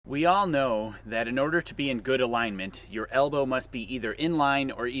We all know that in order to be in good alignment, your elbow must be either in line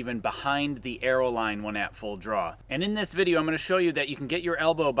or even behind the arrow line when at full draw. And in this video, I'm going to show you that you can get your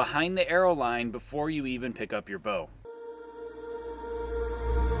elbow behind the arrow line before you even pick up your bow.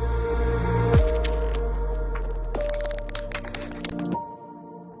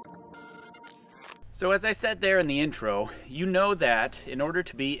 So as I said there in the intro, you know that in order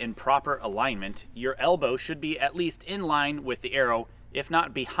to be in proper alignment, your elbow should be at least in line with the arrow, if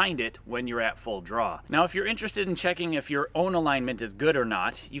not behind it when you're at full draw. Now, if you're interested in checking if your own alignment is good or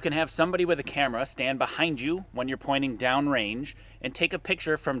not, you can have somebody with a camera stand behind you when you're pointing downrange and take a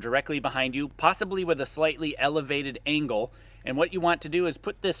picture from directly behind you, possibly with a slightly elevated angle. And what you want to do is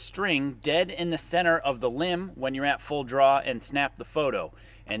put this string dead in the center of the limb when you're at full draw and snap the photo.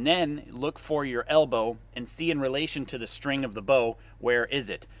 And then look for your elbow and see in relation to the string of the bow, where is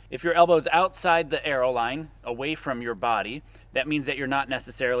it? If your elbow's outside the arrow line, away from your body, that means that you're not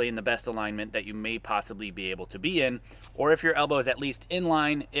necessarily in the best alignment that you may possibly be able to be in. Or if your elbow is at least in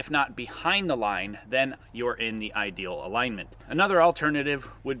line, if not behind the line, then you're in the ideal alignment. Another alternative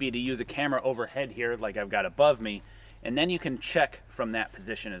would be to use a camera overhead here, like I've got above me, and then you can check from that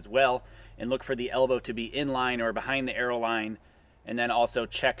position as well and look for the elbow to be in line or behind the arrow line. And then also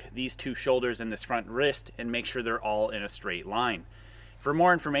check these two shoulders and this front wrist and make sure they're all in a straight line. For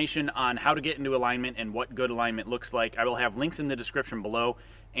more information on how to get into alignment and what good alignment looks like, I will have links in the description below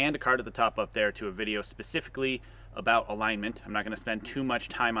and a card at the top up there to a video specifically about alignment. I'm not going to spend too much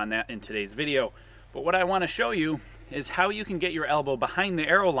time on that in today's video, but what I want to show you is how you can get your elbow behind the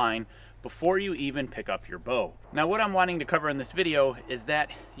arrow line before you even pick up your bow. Now, what I'm wanting to cover in this video is that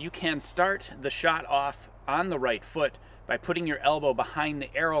you can start the shot off on the right foot by putting your elbow behind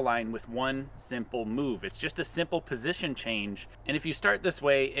the arrow line with one simple move. It's just a simple position change. And if you start this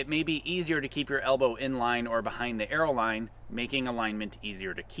way, it may be easier to keep your elbow in line or behind the arrow line, making alignment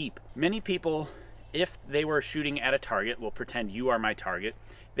easier to keep. Many people, if they were shooting at a target, will pretend you are my target,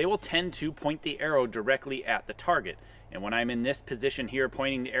 they will tend to point the arrow directly at the target. And when I'm in this position here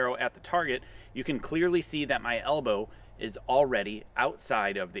pointing the arrow at the target, you can clearly see that my elbow is already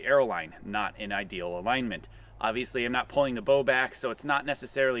outside of the arrow line, not in ideal alignment. Obviously, I'm not pulling the bow back, so it's not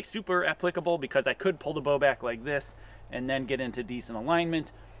necessarily super applicable because I could pull the bow back like this and then get into decent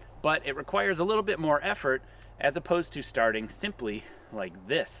alignment, but it requires a little bit more effort as opposed to starting simply like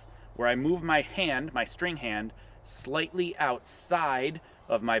this, where I move my hand, my string hand, slightly outside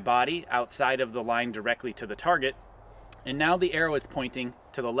of my body, outside of the line directly to the target, and now the arrow is pointing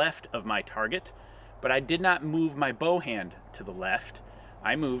to the left of my target, but I did not move my bow hand to the left,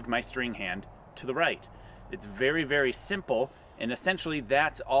 I moved my string hand to the right. It's very, very simple, and essentially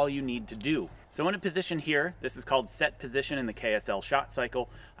that's all you need to do. So in a position here, this is called set position in the KSL shot cycle,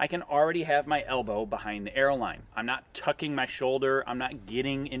 I can already have my elbow behind the arrow line. I'm not tucking my shoulder, I'm not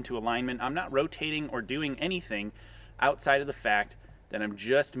getting into alignment, I'm not rotating or doing anything outside of the fact that I'm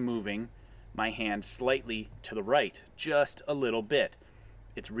just moving my hand slightly to the right, just a little bit.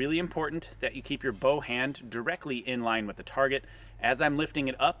 It's really important that you keep your bow hand directly in line with the target. As I'm lifting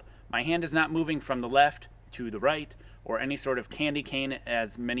it up, my hand is not moving from the left to the right or any sort of candy cane,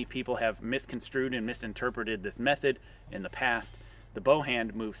 as many people have misconstrued and misinterpreted this method in the past. The bow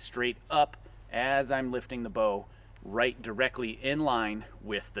hand moves straight up as I'm lifting the bow, right directly in line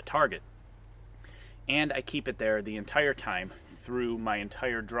with the target. And I keep it there the entire time through my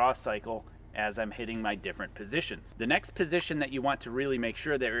entire draw cycle as I'm hitting my different positions. The next position that you want to really make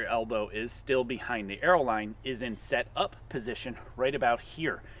sure that your elbow is still behind the arrow line is in set up position right about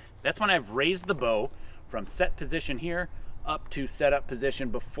here. That's when I've raised the bow from set position here up to set up position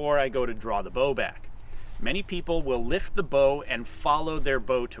before I go to draw the bow back. Many people will lift the bow and follow their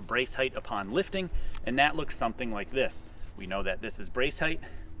bow to brace height upon lifting, and that looks something like this. We know that this is brace height,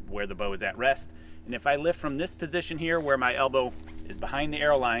 where the bow is at rest, and if I lift from this position here where my elbow is behind the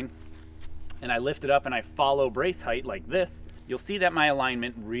arrow line, and I lift it up and I follow brace height like this, you'll see that my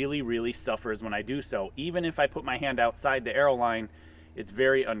alignment really, really suffers when I do so. Even if I put my hand outside the arrow line, it's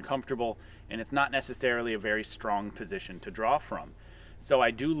very uncomfortable, and it's not necessarily a very strong position to draw from. So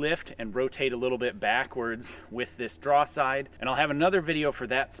I do lift and rotate a little bit backwards with this draw side, and I'll have another video for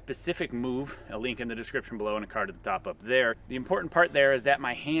that specific move, a link in the description below and a card at the top up there. The important part there is that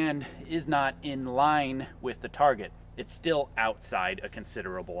my hand is not in line with the target. It's still outside a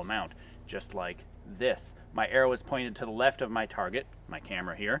considerable amount, just like this. My arrow is pointed to the left of my target, my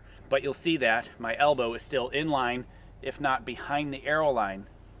camera here, but you'll see that my elbow is still in line, if not behind the arrow line,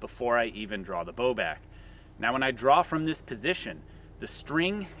 before I even draw the bow back. Now when I draw from this position, the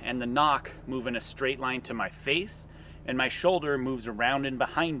string and the nock move in a straight line to my face, and my shoulder moves around and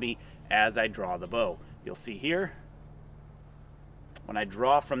behind me as I draw the bow. You'll see here, When I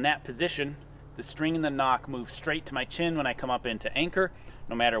draw from that position, the string and the nock move straight to my chin when I come up into anchor,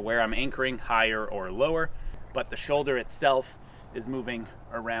 no matter where I'm anchoring, higher or lower, but the shoulder itself is moving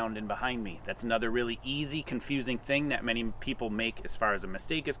around and behind me. That's another really easy, confusing thing that many people make as far as a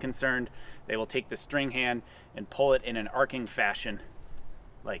mistake is concerned. They will take the string hand and pull it in an arcing fashion,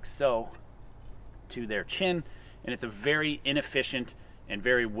 like so, to their chin, and it's a very inefficient and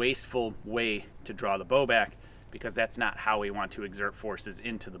very wasteful way to draw the bow back, because that's not how we want to exert forces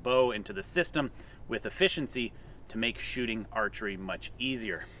into the bow, into the system, with efficiency to make shooting archery much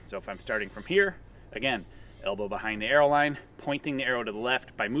easier. So if I'm starting from here, again, elbow behind the arrow line, pointing the arrow to the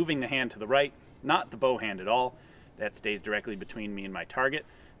left by moving the hand to the right, not the bow hand at all. That stays directly between me and my target.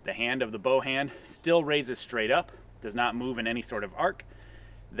 The hand of the bow hand still raises straight up, does not move in any sort of arc.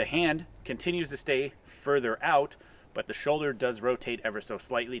 The hand continues to stay further out, but the shoulder does rotate ever so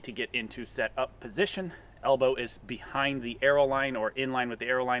slightly to get into set up position. Elbow is behind the arrow line or in line with the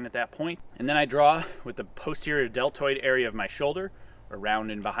arrow line at that point. And then I draw with the posterior deltoid area of my shoulder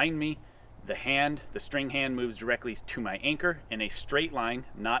around and behind me. The hand, the string hand, moves directly to my anchor in a straight line,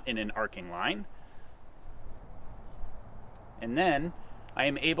 not in an arcing line. And then I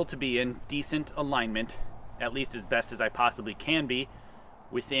am able to be in decent alignment, at least as best as I possibly can be,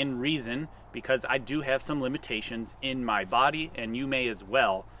 within reason, because I do have some limitations in my body, and you may as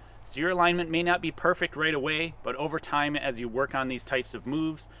well. So your alignment may not be perfect right away, but over time, as you work on these types of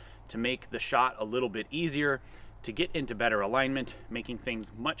moves to make the shot a little bit easier, to get into better alignment, making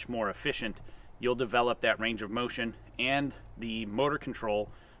things much more efficient, you'll develop that range of motion and the motor control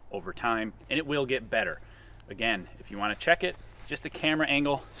over time, and it will get better. Again, if you want to check it, just a camera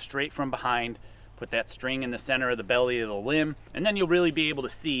angle straight from behind, put that string in the center of the belly of the limb, and then you'll really be able to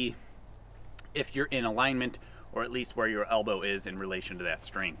see if you're in alignment, or at least where your elbow is in relation to that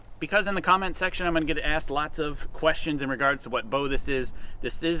string. Because in the comment section I'm going to get asked lots of questions in regards to what bow this is.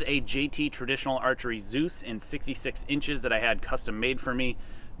 This is a JT Traditional Archery Zeus in 66 inches that I had custom made for me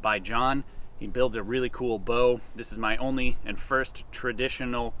by John. He builds a really cool bow. This is my only and first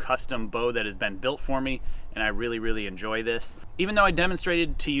traditional custom bow that has been built for me, and I really enjoy this. Even though I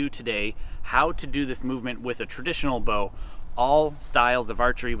demonstrated to you today how to do this movement with a traditional bow, all styles of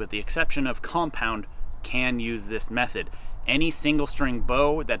archery, with the exception of compound, can use this method. Any single string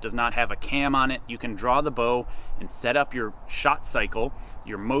bow that does not have a cam on it, you can draw the bow and set up your shot cycle,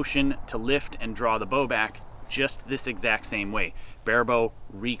 your motion to lift and draw the bow back just this exact same way. Bare bow,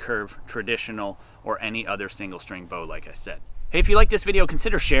 recurve, traditional, or any other single string bow, like I said. Hey, if you like this video,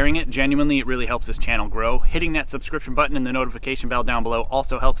 consider sharing it. Genuinely, it really helps this channel grow. Hitting that subscription button and the notification bell down below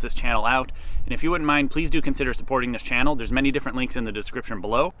also helps this channel out. And if you wouldn't mind, please do consider supporting this channel. There's many different links in the description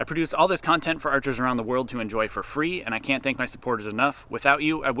below. I produce all this content for archers around the world to enjoy for free, and I can't thank my supporters enough. Without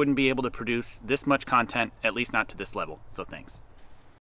you, I wouldn't be able to produce this much content, at least not to this level. So thanks.